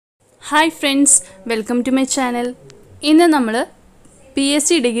Hi friends, welcome to my channel. ഇന്ന് നമ്മൾ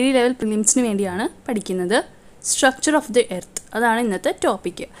PSC degree level പ്രിലിംസിന് വേണ്ടിയാണ് പഠിക്കുന്നത്. സ്ട്രക്ചർ ഓഫ് ദി എർത്ത് അതാണ് ഇന്നത്തെ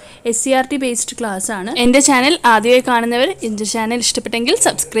ടോപ്പിക്. SCRT ബേസ്ഡ് ക്ലാസ് ആണ്. എൻ്റെ ചാനൽ ആദ്യമായി കാണുന്നവർ എൻ്റെ ചാനൽ ഇഷ്ടപ്പെട്ടെങ്കിൽ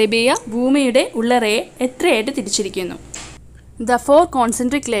സബ്സ്ക്രൈബ് ചെയ്യുക. ഭൂമിയുടെ ഉള്ളറയെ എത്രയായിട്ട് തിരിച്ചിരിക്കുന്നു. The four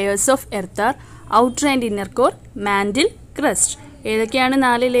concentric layers of earth are outer and inner core, mantle, crust. ഏതൊക്കെയാണ്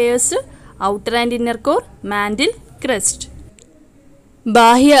നാല് layers? Outer and inner core, mantle, crest.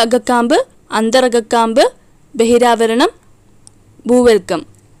 ബാഹ്യ അകക്കാമ്പ്, അന്തരകക്കാമ്പ്, ബഹിരാവരണം, ഭൂവൽക്കം.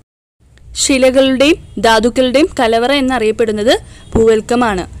 ശിലകളുടെയും ധാതുക്കളുടെയും കലവറ എന്നറിയപ്പെടുന്നത്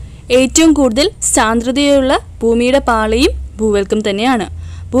ഭൂവൽക്കമാണ്. ഏറ്റവും കൂടുതൽ സാന്ദ്രതയുള്ള ഭൂമിയുടെ പാളിയും ഭൂവൽക്കം തന്നെയാണ്.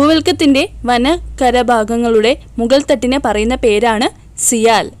 ഭൂവൽക്കത്തിൻ്റെ വനകരഭാഗങ്ങളുടെ മുകൾ തട്ടിനെ പറയുന്ന പേരാണ്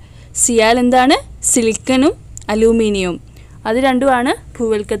സിയാൽ. സിയാൽ എന്താണ്? സിലിക്കണും അലൂമിനിയവും. അത് രണ്ടുമാണ്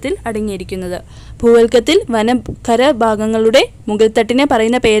ഭൂവൽക്കത്തിൽ അടങ്ങിയിരിക്കുന്നത്. ഭൂവൽക്കത്തിൽ വനകരഭാഗങ്ങളുടെ മുകൾ തട്ടിനെ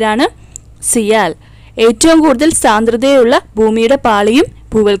പറയുന്ന പേരാണ് സിയാൽ. ഏറ്റവും കൂടുതൽ സാന്ദ്രതയുള്ള ഭൂമിയുടെ പാളിയും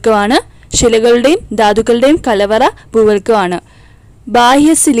ഭൂവൽക്കമാണ്. ശിലകളുടെയും ധാതുക്കളുടെയും കലവറ ഭൂവൽക്കമാണ്.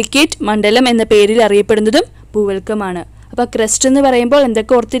 ബാഹ്യ സിലിക്കേറ്റ് മണ്ഡലം എന്ന പേരിൽ അറിയപ്പെടുന്നതും ഭൂവൽക്കമാണ്. അപ്പോൾ ക്രസ്റ്റ് എന്ന് പറയുമ്പോൾ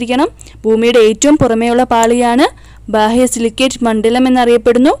എന്തൊക്കെ ഓർത്തിരിക്കണം? ഭൂമിയുടെ ഏറ്റവും പുറമേയുള്ള പാളിയാണ്. ബാഹ്യ സിലിക്കേറ്റ് മണ്ഡലം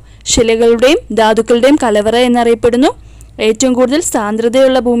എന്നറിയപ്പെടുന്നു. ശിലകളുടെയും ധാതുക്കളുടെയും കലവറ എന്നറിയപ്പെടുന്നു. ഏറ്റവും കൂടുതൽ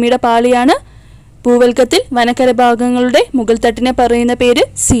സാന്ദ്രതയുള്ള ഭൂമിയുടെ പാളിയാണ്. ഭൂവൽക്കത്തിൽ വനകരഭാഗങ്ങളുടെ മുകൾ തട്ടിനെ പറയുന്ന പേര്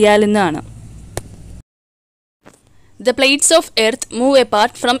സിയാൽ എന്നാണ്. The plates of earth move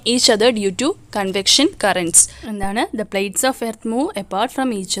apart from each other due to convection currents. എന്താണ്? The plates of earth move apart from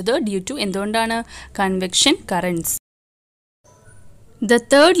each other due to എന്തുകൊണ്ടാണ്? Convection currents. The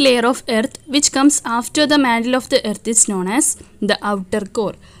third layer of earth which comes after the mantle of the earth is known as the outer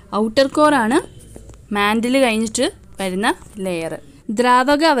core. Outer core ആണ് mantle കഴിഞ്ഞിട്ട് വരുന്ന layer.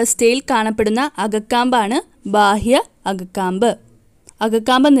 ദ്രാവക അവസ്ഥയിൽ കാണപ്പെടുന്ന അകക്കാമ്പാണ് ബാഹ്യ അകക്കാമ്പ്.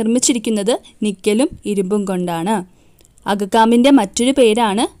 അകക്കാമ്പ് നിർമ്മിച്ചിരിക്കുന്നത് നിക്കലും ഇരുമ്പും കൊണ്ടാണ്. അകക്കാമ്പിൻ്റെ മറ്റൊരു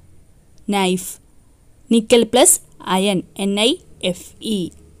പേരാണ് knife. Nickel plus iron, NiFe.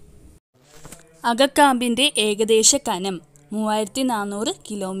 അകക്കാമ്പിൻ്റെ ഏകദേശ കനം 3400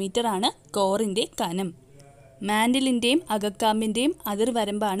 കിലോമീറ്റർ ആണ് കോറിൻ്റെ കനം. മാൻറ്റിലിൻ്റെയും അകക്കാമ്പിൻ്റെയും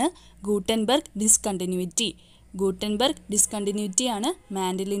അതിർവരമ്പാണ് ഗൂട്ടൻബർഗ് ഡിസ്കണ്ടിന്യൂറ്റി. ഗൂട്ടൻബർഗ് ഡിസ്കണ്ടിന്യൂറ്റി ആണ്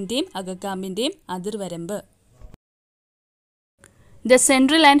മാൻറ്റിലിൻ്റെയും അകക്കാമ്പിൻ്റെയും അതിർവരമ്പ്. The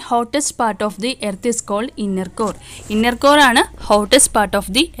central and hottest part of the earth is called inner core. Inner core ആണ് hottest part of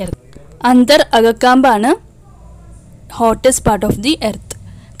the earth. അന്തർ അകക്കാമ്പാണ് hottest part of the earth.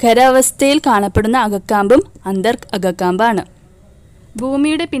 ഖരാവസ്ഥയിൽ കാണപ്പെടുന്ന അകക്കാമ്പും അന്തർ അകക്കാമ്പാണ്.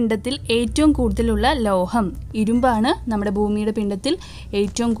 ഭൂമിയുടെ പിണ്ഡത്തിൽ ഏറ്റവും കൂടുതലുള്ള ലോഹം ഇരുമ്പാണ്. നമ്മുടെ ഭൂമിയുടെ പിണ്ഡത്തിൽ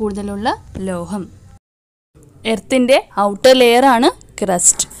ഏറ്റവും കൂടുതലുള്ള ലോഹം. എർത്തിൻ്റെ ഔട്ടർ ലെയർ ആണ്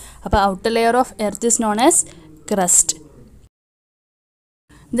ക്രസ്റ്റ്. അപ്പോൾ outer layer of earth is known as crest.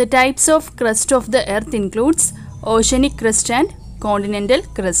 The types of crust of the earth includes oceanic crust and continental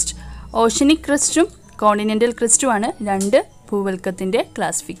crust. Oceanic crustum continental crustum ആണ് രണ്ട് ഭൂവൽക്കത്തിൻ്റെ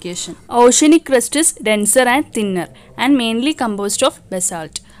classification. Oceanic crust is denser and thinner and mainly composed of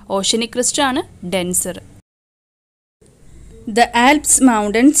basalt. Oceanic crust ആണ് denser. The Alps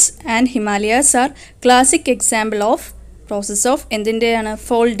mountains and Himalayas are classic example of process of എന്തിൻ്റെയാണ്?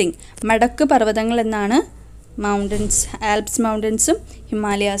 Folding. മടക്ക് പർവ്വതങ്ങൾ എന്നാണ് mountains, Alps മൗണ്ടൻസും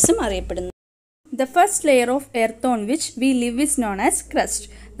ഹിമാലയാസും അറിയപ്പെടുന്നു. The first layer of earth on which we live is known as crust.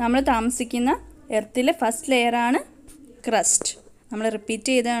 നമ്മൾ താമസിക്കുന്ന എർത്തിലെ first layer ആണ് crest. നമ്മൾ repeat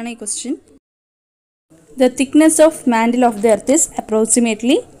ചെയ്തതാണ് ഈ question. The thickness of mantle of the earth is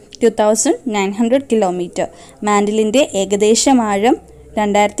approximately 2900 kilometre. മാൻറ്റിലിൻ്റെ ഏകദേശം ആഴം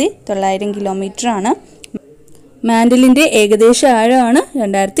 2900 കിലോമീറ്റർ ആണ്. മാൻറ്റിലിൻ്റെ ഏകദേശ ആഴമാണ്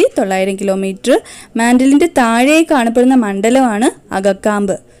 2900 കിലോമീറ്റർ. മാൻറ്റിലിൻ്റെ താഴെ കാണപ്പെടുന്ന മണ്ഡലമാണ്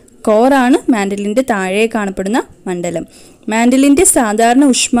അകക്കാമ്പ്. കോറാണ് മാൻറ്റിലിൻ്റെ താഴെ കാണപ്പെടുന്ന മണ്ഡലം. മാൻറ്റിലിൻ്റെ സാധാരണ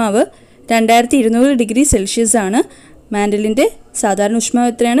ഊഷ്മാവ് 2200 ഡിഗ്രി സെൽഷ്യസ് ആണ്. മാൻറ്റിലിൻ്റെ സാധാരണ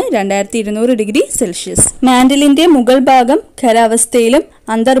ഊഷ്മാവ് എത്രയാണ്? 2200 ഡിഗ്രി സെൽഷ്യസ്. മാൻറ്റിലിൻ്റെ മുകൾ ഭാഗം ഖരാവസ്ഥയിലും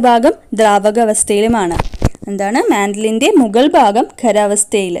അന്തർഭാഗം ദ്രാവകാവസ്ഥയിലുമാണ്. എന്താണ്? മാൻറ്റിലിൻ്റെ മുകൾ ഭാഗം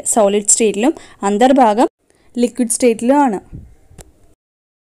ഖരാവസ്ഥയിൽ solid സ്റ്റേറ്റിലും അന്തർഭാഗം liquid സ്റ്റേറ്റിലുമാണ്.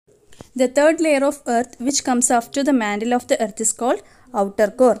 The third layer of earth which comes after the mantle of the earth is called outer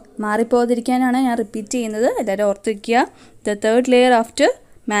core. മാറിപ്പോകാതിരിക്കാനാണ് ഞാൻ റിപ്പീറ്റ് ചെയ്യുന്നത്. എല്ലാവരും ഓർത്തിരിക്കുക. The third layer after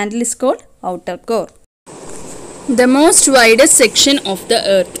mantle is called outer core. The most widest section of the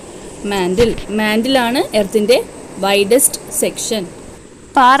earth. mantle. Mantle ആണ് എർത്തിൻ്റെ widest section.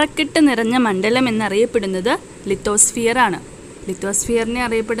 പാറക്കെട്ട് നിറഞ്ഞ മണ്ഡലം എന്നറിയപ്പെടുന്നത് lithosphere ആണ്. ലിത്തോസ്ഫിയറിനെ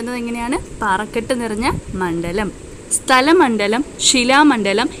അറിയപ്പെടുന്നത് എങ്ങനെയാണ്? പാറക്കെട്ട് നിറഞ്ഞ മണ്ഡലം. സ്ഥലമണ്ഡലം,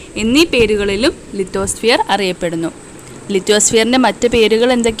 ശിലാമണ്ഡലം എന്നീ പേരുകളിലും ലിത്തോസ്ഫിയർ അറിയപ്പെടുന്നു. ലിത്തോസ്ഫിയറിൻ്റെ മറ്റ് പേരുകൾ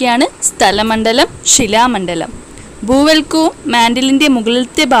എന്തൊക്കെയാണ്? സ്ഥലമണ്ഡലം, ശിലാമണ്ഡലം. ഭൂവൽക്കവും മാൻഡിലിൻ്റെ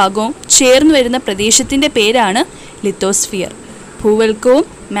മുകളിലത്തെ ഭാഗവും ചേർന്ന് വരുന്ന പ്രദേശത്തിൻ്റെ പേരാണ് ലിത്തോസ്ഫിയർ. ഭൂവൽക്കവും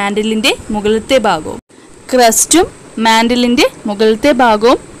മാൻഡിലിൻ്റെ മുകളിലത്തെ ഭാഗവും, ക്രസ്റ്റും മാൻഡിലിൻ്റെ മുകളിലത്തെ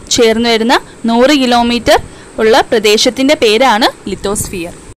ഭാഗവും ചേർന്ന് വരുന്ന 100 കിലോമീറ്റർ ഉള്ള പ്രദേശത്തിൻ്റെ പേരാണ്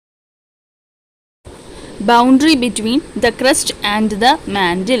lithosphere. Boundary between the crest and the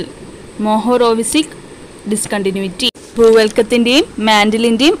mantle, മോഹോറോവിസിക് discontinuity. ഭൂവൽക്കത്തിൻ്റെയും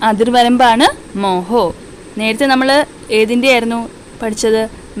മാൻഡിലിൻ്റെയും അതിർവരമ്പാണ് മോഹോ. നേരത്തെ നമ്മൾ ഏതിൻ്റെ ആയിരുന്നു പഠിച്ചത്?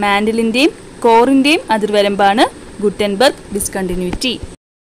 മാൻഡിലിൻ്റെയും കോറിൻ്റെയും അതിർവരമ്പാണ് Gutenberg discontinuity.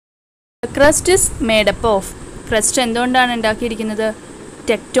 Crest is made up of, crest എന്തുകൊണ്ടാണ് ഉണ്ടാക്കിയിരിക്കുന്നത്?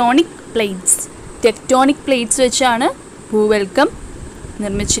 Tectonic plates. ടെക്ടോണിക് പ്ലേറ്റ്സ് വെച്ചാണ് ഭൂവൽക്കം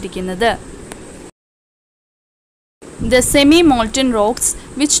നിർമ്മിച്ചിരിക്കുന്നത്. The semi molten rocks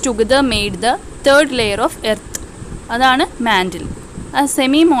which together made the third layer of earth, അതാണ് മാൻഡിൽ. ആ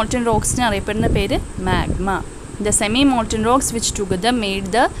സെമി മോൾട്ടൺ റോക്സിന് അറിയപ്പെടുന്ന പേര് magma. The semi molten rocks which together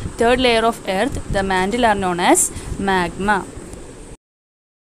made the third layer of earth, the mantle R known as magma.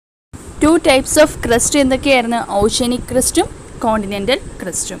 2 types of crest എന്തൊക്കെയായിരുന്നു? Oceanic ക്രസ്റ്റും continental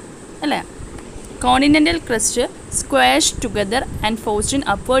ക്രസ്റ്റും അല്ലേ? Continental crest squash together and forced in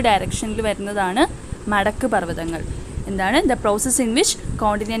upward ഡയറക്ഷനിൽ വരുന്നതാണ് മടക്ക് പർവ്വതങ്ങൾ. എന്താണ്? The process in which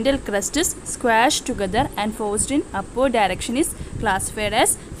continental crest is squash together and forced in upward direction is classified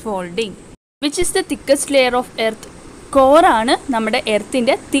as folding. Which is the thickest layer of earth? കോറാണ് നമ്മുടെ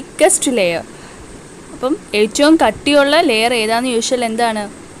എർത്തിൻ്റെ thickest layer. അപ്പം ഏറ്റവും കട്ടിയുള്ള layer ഏതാണെന്ന് ചോദിച്ചാൽ എന്താണ്?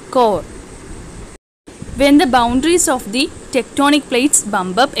 Core. When the boundaries of the tectonic plates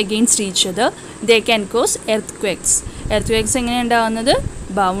bump up against each other, they can cause earthquakes. Earthquakes എങ്ങനെയാണ് ഉണ്ടാകുന്നത്?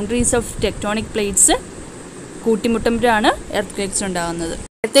 Boundaries of tectonic plates കൂട്ടിമുട്ടുമ്പോഴാണ് earth ഉണ്ടാകുന്നത്.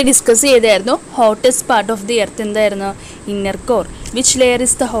 നേരത്തെ ഡിസ്കസ് ചെയ്തായിരുന്നു hottest part of the earth എന്തായിരുന്നു? Inner core. Which layer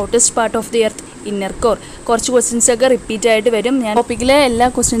is the hottest part of the earth? Inner core. കുറച്ച് questions ഒക്കെ repeat ആയിട്ട് വരും. ഞാൻ ടോപ്പിക്കിലെ എല്ലാ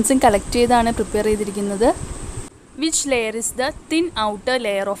ക്വസ്റ്റ്യൻസും കളക്ട് ചെയ്താണ് പ്രിപ്പയർ ചെയ്തിരിക്കുന്നത്. Which layer is the thin outer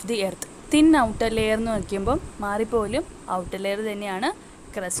layer of the earth? Thin outer layer എന്ന് നോക്കുമ്പം മാറിപ്പോലും ഔട്ടർ ലെയർ തന്നെയാണ്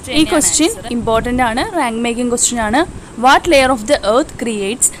ക്രസ്റ്റ്. ഈ ക്വസ്റ്റ്യൻ ഇമ്പോർട്ടൻ്റ് ആണ്, റാങ്ക് മേക്കിംഗ് ക്വസ്റ്റ്യൻ ആണ്. What layer of the earth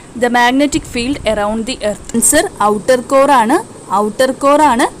creates the magnetic field around the earth? Answer outer core ആണ്. Outer core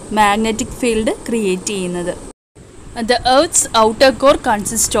ആണ് magnetic field create ചെയ്യുന്നത്. The earth's outer core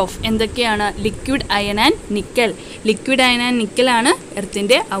consist of എന്തൊക്കെയാണ്? Liquid iron and nickel. Liquid iron and നിക്കലാണ്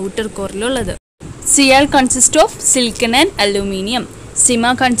എർത്തിൻ്റെ outer കോറിലുള്ളത്. CIAL consist of silicon and aluminium. സിമ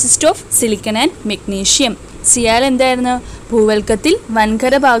consist of silicon and magnesium. CIAL എന്തായിരുന്നു? ഭൂവൽക്കത്തിൽ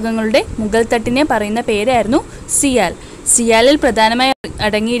വൻകര ഭാഗങ്ങളുടെ മുകൾ തട്ടിനെ പറയുന്ന പേരായിരുന്നു സിയാൽ. സിയാലിൽ പ്രധാനമായി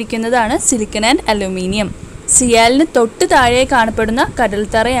അടങ്ങിയിരിക്കുന്നതാണ് സിലിക്കൺ ആൻഡ് അലൂമിനിയം. സിയാലിന് തൊട്ട് താഴെ കാണപ്പെടുന്ന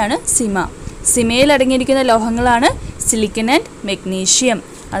കടൽത്തറയാണ് സിമ. സിമയിൽ അടങ്ങിയിരിക്കുന്ന ലോഹങ്ങളാണ് സിലിക്കൺ ആൻഡ് മെഗ്നീഷ്യം,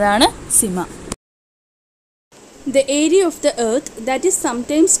 അതാണ് സിമ. The area of the earth that is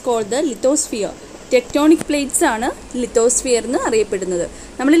sometimes called the lithosphere. Tectonic plates ആണ് ലിത്തോസ്ഫിയർ എന്ന് അറിയപ്പെടുന്നത്.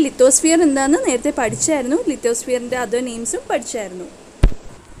 നമ്മൾ ലിത്തോസ്ഫിയർ എന്താണെന്ന് നേരത്തെ പഠിച്ചായിരുന്നു. ലിത്തോസ്ഫിയറിൻ്റെ അതർ നെയിംസും പഠിച്ചായിരുന്നു.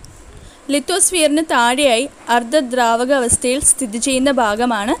 ലിത്തോസ്ഫിയറിന് താഴെയായി അർദ്ധദ്രാവക അവസ്ഥയിൽ സ്ഥിതി ചെയ്യുന്ന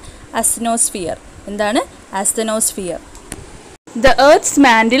ഭാഗമാണ് അസ്തനോസ്ഫിയർ. എന്താണ്? Asthenosphere. The earth's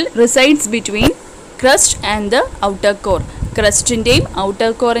mantle resides between crest and the outer core. ക്രസ്റ്റിൻ്റെയും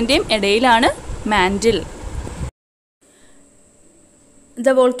outer കോറിൻ്റെയും ഇടയിലാണ് mantle.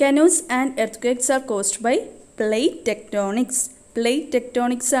 The volcanoes and earthquakes are caused by plate tectonics. Plate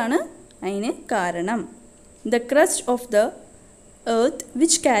tectonics ആണ് അതിന് കാരണം. The crust of the earth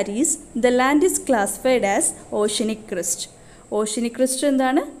which carries the land is classified as oceanic crust. Oceanic crust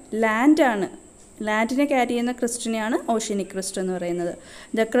എന്താണ്? Land ആണ്. ലാൻഡിനെ carry ചെയ്യുന്ന ക്രസ്റ്റിനെയാണ് oceanic crest എന്ന് പറയുന്നത്.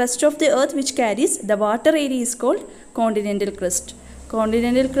 The crust of the earth which carries the water area is called continental crust.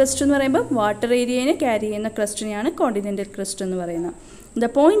 Continental crest എന്ന് പറയുമ്പോൾ water ഏരിയനെ carry ചെയ്യുന്ന ക്രസ്റ്റിനെയാണ് continental crest എന്ന് പറയുന്നത്. The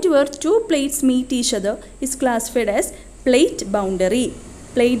point where two plates meet each other is classified as plate boundary.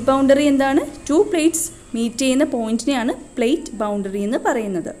 Plate boundary എന്താണ്? Two plates meet ചെയ്യുന്ന പോയിന്റിനെയാണ് plate boundary എന്ന്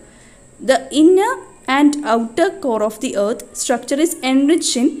പറയുന്നത്. The inner and outer core of the earth structure is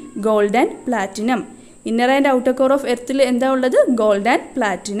enriched in gold and platinum. Inner and outer core of earthil എന്താ ഉള്ളത്? Gold and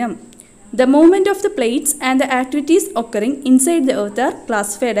platinum. The movement of the plates and the activities occurring inside the earth are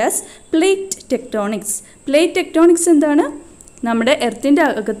classified as plate tectonics. Plate tectonics എന്താണ്? നമ്മുടെ എർത്തിൻ്റെ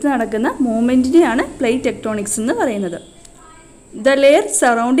അകത്ത് നടക്കുന്ന മൂവ്മെൻറ്റിനെയാണ് plate tectonics എന്ന് പറയുന്നത്. The layer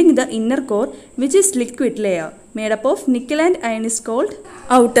surrounding the inner core, which is liquid layer made up of nickel and iron, is called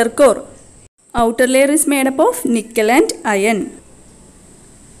outer core. Outer layer is made up of nickel and iron.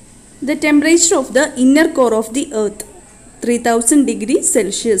 The temperature of the inner core of the earth 3000 degrees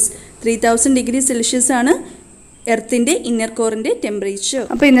Celsius. 3000 degrees Celsius ആണ് എർത്തിൻ്റെ inner കോറിൻ്റെ temperature.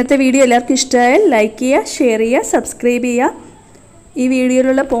 അപ്പോൾ ഇന്നത്തെ video എല്ലാവർക്കും ഇഷ്ടമായാൽ like ചെയ്യുക, share ചെയ്യുക, subscribe ചെയ്യുക. ഈ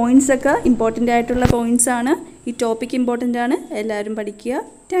വീഡിയോയിലുള്ള പോയിൻറ്റ്സൊക്കെ important ആയിട്ടുള്ള പോയിൻറ്റ്സ് ആണ്. ഈ ടോപ്പിക് ഇമ്പോർട്ടൻ്റ് ആണ്. എല്ലാവരും പഠിക്കുക.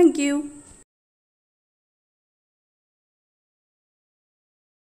 Thank you.